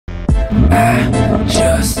I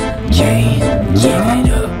just can't give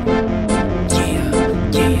it up.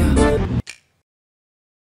 Yeah.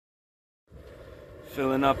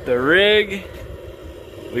 Filling up the rig.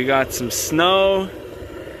 We got some snow.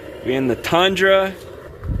 We in the Tundra.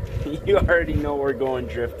 You already know we're going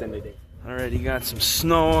drifting today. Already got some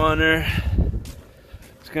snow on her.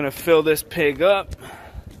 Just gonna fill this pig up.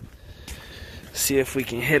 See if we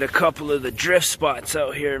can hit a couple of the drift spots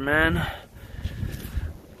out here, man.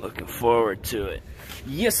 Looking forward to it.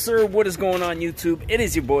 Yes, sir. What is going on, YouTube? It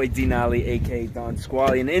is your boy Denali, aka Don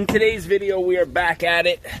Squally, and in today's video, we are back at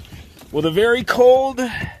it with a very cold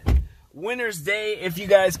winter's day. If you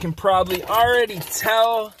guys can probably already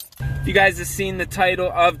tell, if you guys have seen the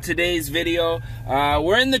title of today's video,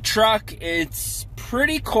 we're in the truck. It's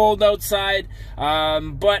pretty cold outside,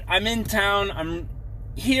 but I'm in town. I'm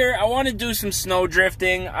here. I want to do some snow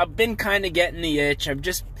drifting. I've been kind of getting the itch. I've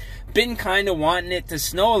just been kind of wanting it to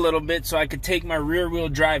snow a little bit so I could take my rear-wheel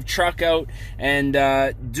drive truck out and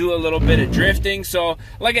do a little bit of drifting. So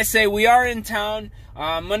like I say, we are in town.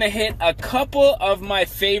 I'm gonna hit a couple of my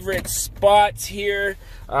favorite spots here.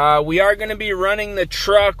 We are gonna be running the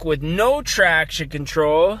truck with no traction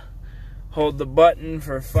control. Hold the button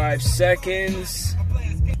for 5 seconds.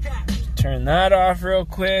 Turn that off real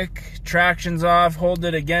quick. Traction's off. Hold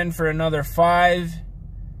it again for another 5.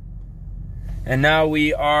 And now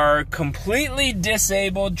we are completely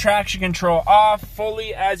disabled. Traction control off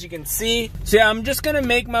fully, as you can see. So yeah, I'm just gonna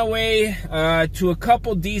make my way to a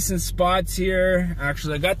couple decent spots here.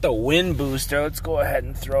 Actually, I got the wind booster. Let's go ahead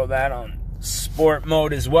and throw that on sport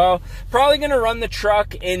mode as well. Probably gonna run the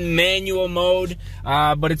truck in manual mode,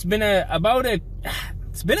 but it's been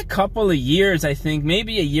it's been a couple of years, I think,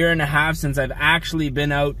 maybe a year and a half since I've actually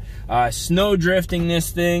been out snow drifting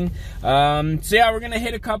this thing. So yeah, we're gonna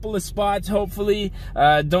hit a couple of spots. Hopefully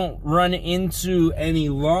don't run into any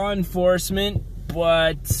law enforcement,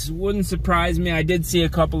 but wouldn't surprise me. I did see a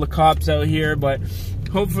couple of cops out here, but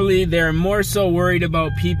hopefully they're more so worried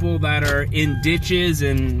about people that are in ditches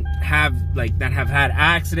and have had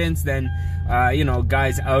accidents than you know,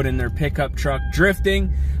 guys out in their pickup truck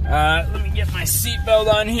drifting. Let me get my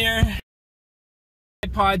seatbelt on here.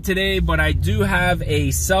 Tripod today, but I do have a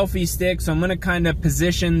selfie stick, so I'm gonna kind of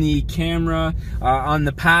position the camera on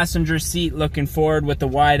the passenger seat looking forward with the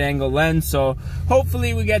wide angle lens. So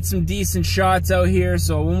hopefully we get some decent shots out here.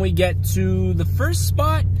 So when we get to the first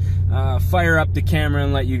spot, fire up the camera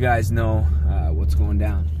and let you guys know what's going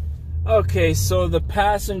down. Okay, so the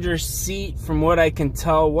passenger seat, from what I can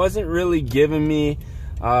tell, wasn't really giving me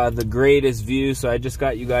the greatest view, so I just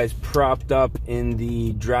got you guys propped up in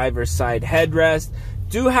the driver's side headrest.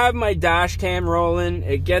 Do have my dash cam rolling.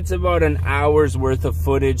 It gets about an hour's worth of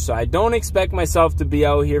footage, so I don't expect myself to be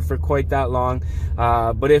out here for quite that long,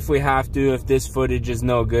 but if we have to, if this footage is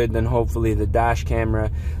no good, then hopefully the dash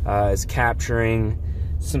camera is capturing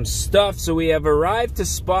some stuff. So we have arrived to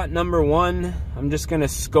spot number 1. I'm just gonna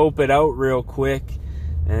scope it out real quick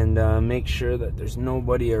and make sure that there's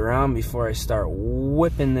nobody around before I start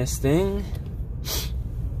whipping this thing.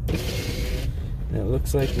 And it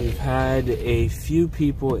looks like we've had a few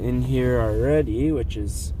people in here already, which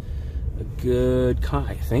is a good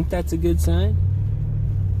I think that's a good sign.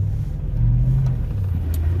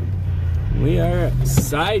 We are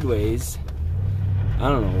sideways. I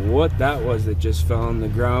don't know what that was that just fell on the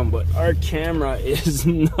ground, but our camera is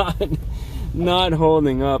not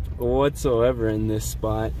holding up whatsoever in this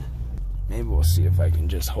spot. Maybe we'll see if I can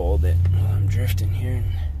just hold it while I'm drifting here.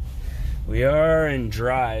 We are in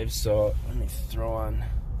drive, so let me throw on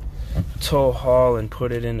tow haul and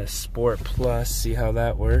put it into Sport Plus, see how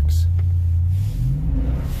that works.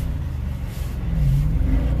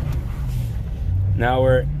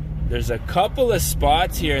 Now there's a couple of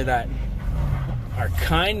spots here that are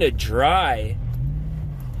kind of dry.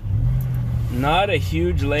 Not a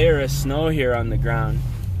huge layer of snow here on the ground.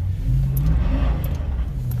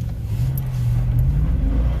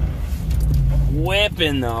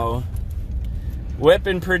 Whipping though.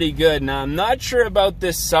 Whipping pretty good. Now I'm not sure about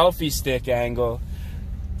this selfie stick angle.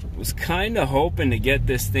 Was kind of hoping to get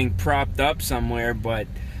this thing propped up somewhere, but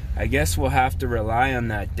I guess we'll have to rely on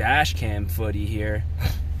that dash cam footy here.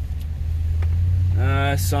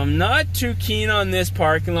 So I'm not too keen on this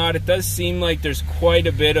parking lot. It does seem like there's quite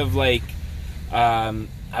a bit of like,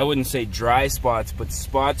 I wouldn't say dry spots, but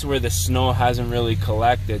spots where the snow hasn't really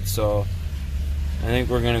collected. So I think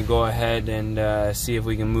we're gonna go ahead and see if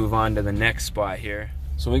we can move on to the next spot here.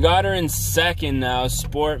 So we got her in second now,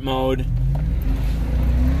 sport mode.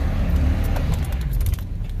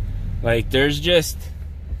 Like there's just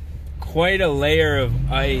quite a layer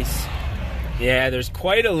of ice. Yeah, there's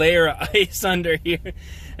quite a layer of ice under here.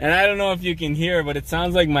 And I don't know if you can hear, but it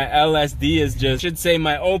sounds like my LSD is just, should say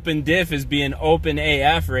my open diff is being open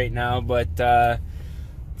AF right now, but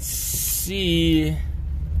see,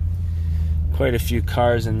 quite a few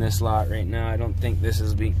cars in this lot right now. I don't think this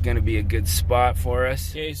is gonna be a good spot for us.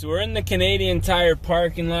 Okay, so we're in the Canadian Tire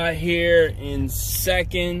parking lot here in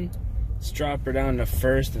second. Let's drop her down to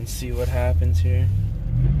first and see what happens here.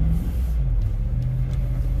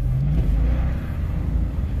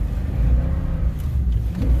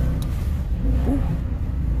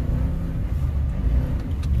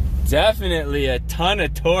 Definitely a ton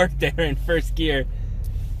of torque there in first gear.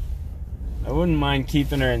 I wouldn't mind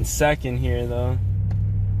keeping her in second here though.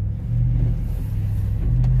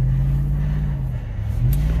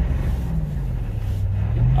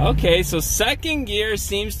 Okay, so second gear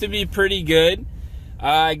seems to be pretty good.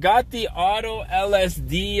 I got the auto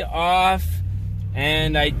LSD off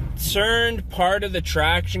and I turned part of the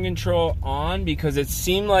traction control on because it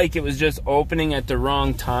seemed like it was just opening at the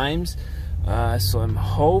wrong times. So I'm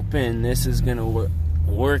hoping this is gonna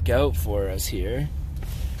work out for us here.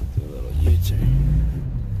 Do a little U-turn.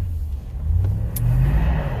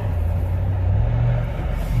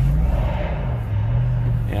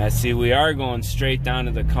 Yeah, see, we are going straight down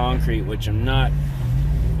to the concrete, which I'm not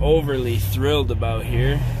overly thrilled about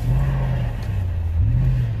here.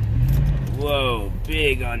 Whoa,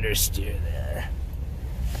 big understeer there.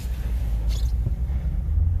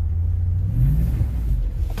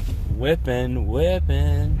 Whipping.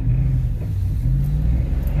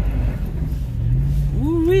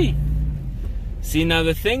 Woo-wee. See, now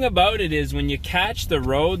the thing about it is when you catch the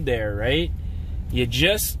road there, right? You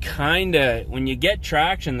just kind of, when you get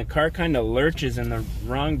traction, the car kind of lurches in the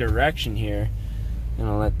wrong direction here. I'm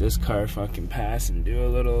gonna let this car fucking pass and do a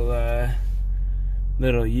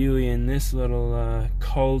little U-ey in this little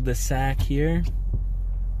cul-de-sac here.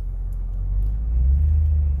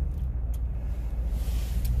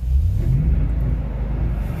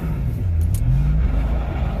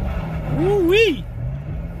 Woo-wee!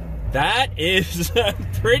 That is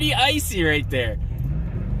pretty icy right there.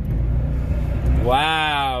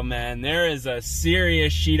 Wow, man, there is a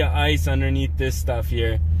serious sheet of ice underneath this stuff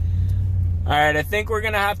here. Alright, I think we're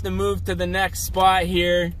gonna have to move to the next spot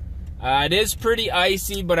here. It is pretty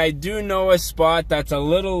icy, but I do know a spot that's a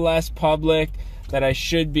little less public that I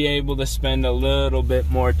should be able to spend a little bit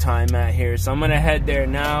more time at here. So I'm gonna head there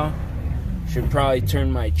now. Should probably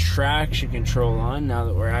turn my traction control on now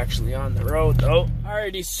that we're actually on the road though.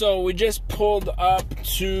 Alrighty, so we just pulled up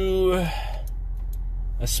to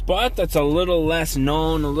a spot that's a little less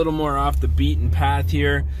known, a little more off the beaten path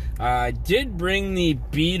here. I did bring the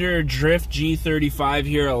beater drift G35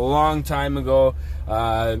 here a long time ago.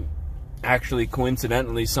 Actually,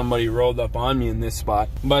 coincidentally, somebody rolled up on me in this spot.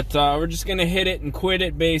 But we're just gonna hit it and quit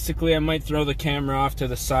it basically. I might throw the camera off to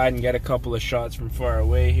the side and get a couple of shots from far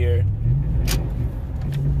away here.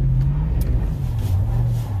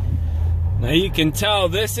 Now you can tell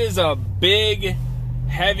this is a big,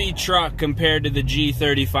 heavy truck compared to the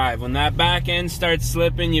G35. When that back end starts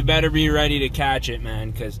slipping, you better be ready to catch it, man,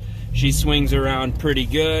 because she swings around pretty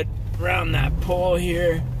good. Around that pole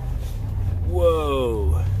here.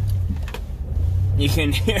 Whoa. You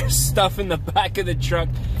can hear stuff in the back of the truck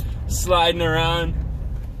sliding around.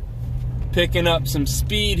 Picking up some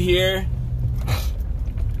speed here.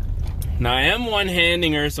 Now I am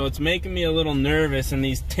one-handing her, so it's making me a little nervous, and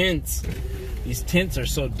these tints are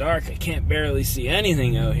so dark I can't barely see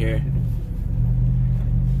anything out here.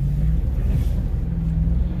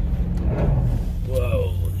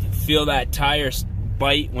 Whoa, feel that tire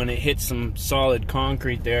bite when it hits some solid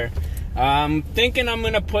concrete there. I'm thinking I'm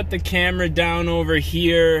gonna put the camera down over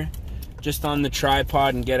here just on the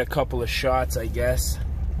tripod and get a couple of shots, I guess.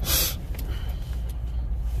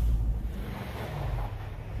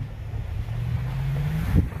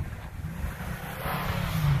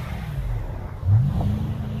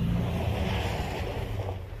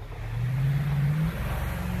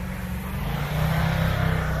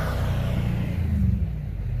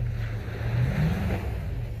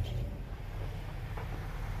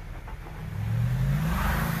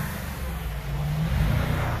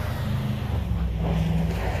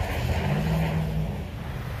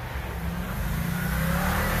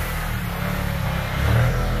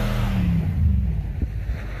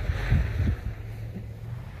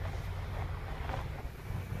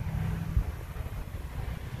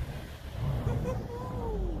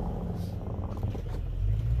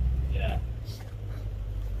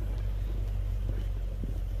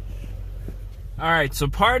 Alright, so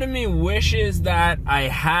part of me wishes that I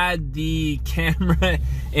had the camera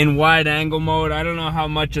in wide angle mode. I don't know how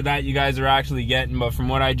much of that you guys are actually getting, but from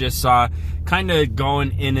what I just saw, kind of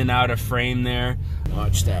going in and out of frame there.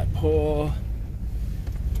 Watch that pole.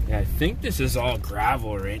 Yeah, I think this is all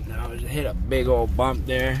gravel right now. Just hit a big old bump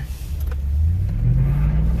there.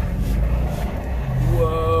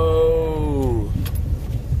 Whoa.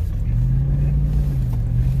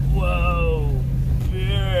 Whoa.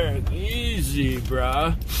 Big. Easy,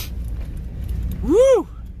 bruh. Woo!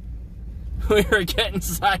 We were getting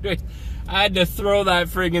sideways. I had to throw that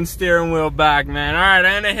friggin' steering wheel back, man. Alright,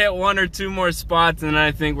 I'm gonna hit 1 or 2 more spots and then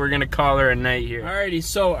I think we're gonna call her a night here. Alrighty,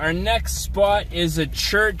 so our next spot is a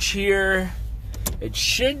church here. It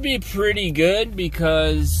should be pretty good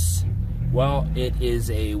because, well, it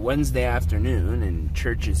is a Wednesday afternoon and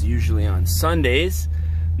church is usually on Sundays.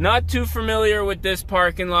 Not too familiar with this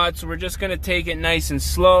parking lot, so we're just gonna take it nice and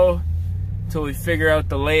slow until we figure out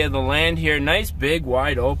the lay of the land here. Nice, big,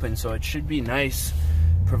 wide open, so it should be nice,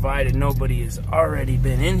 provided nobody has already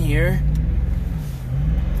been in here.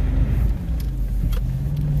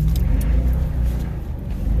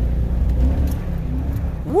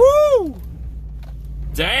 Woo!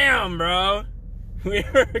 Damn, bro. We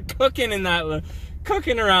were cooking in that,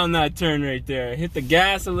 cooking around that turn right there. Hit the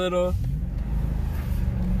gas a little.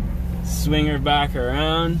 Swing her back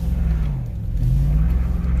around.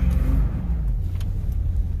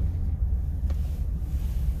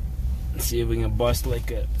 Let's see if we can bust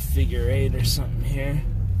like a figure 8 or something here.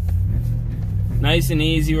 Nice and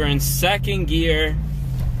easy. We're in second gear.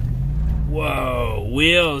 Whoa,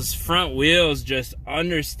 wheels, front wheels just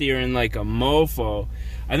understeering like a mofo.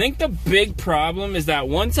 I think the big problem is that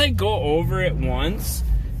once I go over it once,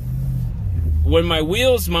 when my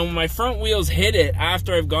wheels, my front wheels hit it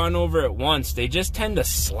after I've gone over it once, they just tend to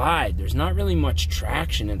slide. There's not really much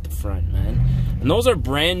traction at the front, man. And those are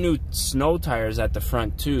brand new snow tires at the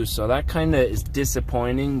front too, so that kind of is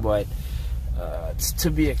disappointing, but it's to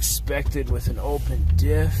be expected with an open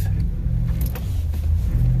diff.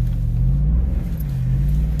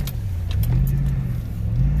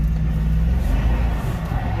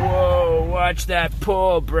 Whoa, watch that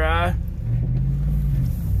pull, bruh.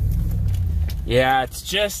 Yeah, it's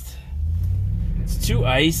too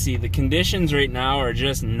icy. The conditions right now are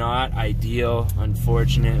just not ideal,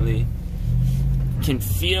 unfortunately. Can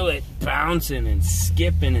feel it bouncing and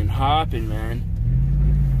skipping and hopping, man.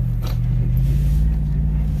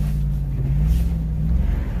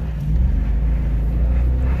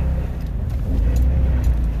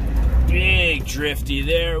 Big drifty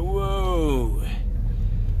there, whoa.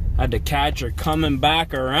 Had to catch her coming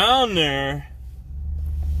back around there.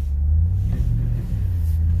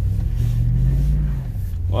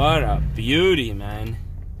 What a beauty, man.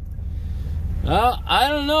 Well, I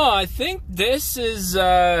don't know. I think this is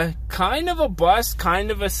kind of a bust,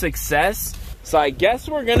 kind of a success. So I guess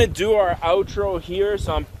we're going to do our outro here.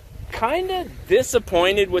 So I'm kind of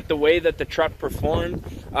disappointed with the way that the truck performed.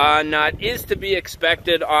 Not is to be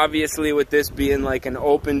expected, obviously, with this being like an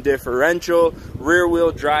open differential,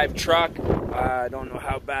 rear-wheel drive truck. I don't know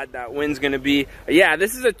how bad that wind's going to be. Yeah,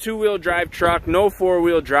 this is a 2-wheel drive truck, no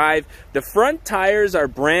 4-wheel drive. The front tires are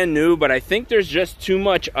brand new, but I think there's just too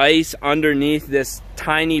much ice underneath this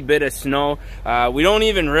tiny bit of snow. We don't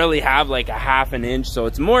even really have like a ½ an inch, so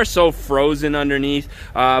it's more so frozen underneath.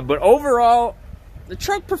 But overall, the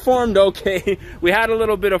truck performed okay. We had a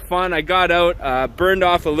little bit of fun. I got out, burned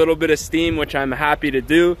off a little bit of steam, which I'm happy to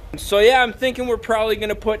do. So yeah, I'm thinking we're probably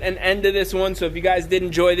gonna put an end to this one. So if you guys did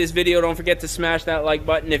enjoy this video, don't forget to smash that like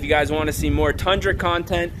button. If you guys want to see more Tundra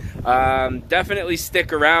content, definitely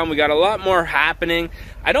stick around. We got a lot more happening.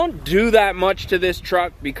 I don't do that much to this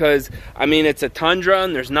truck because, I mean, it's a Tundra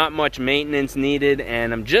and there's not much maintenance needed,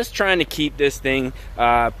 and I'm just trying to keep this thing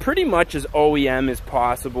pretty much as OEM as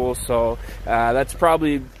possible. So that's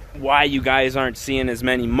probably why you guys aren't seeing as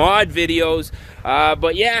many mod videos.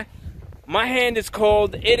 But yeah, my hand is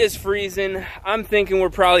cold. It is freezing. I'm thinking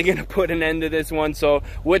we're probably going to put an end to this one. So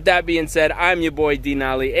with that being said, I'm your boy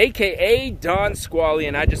Denali, aka Don Squally,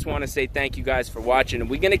 and I just want to say thank you guys for watching, and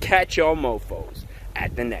we're going to catch y'all mofos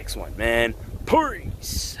at the next one, man.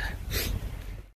 Peace.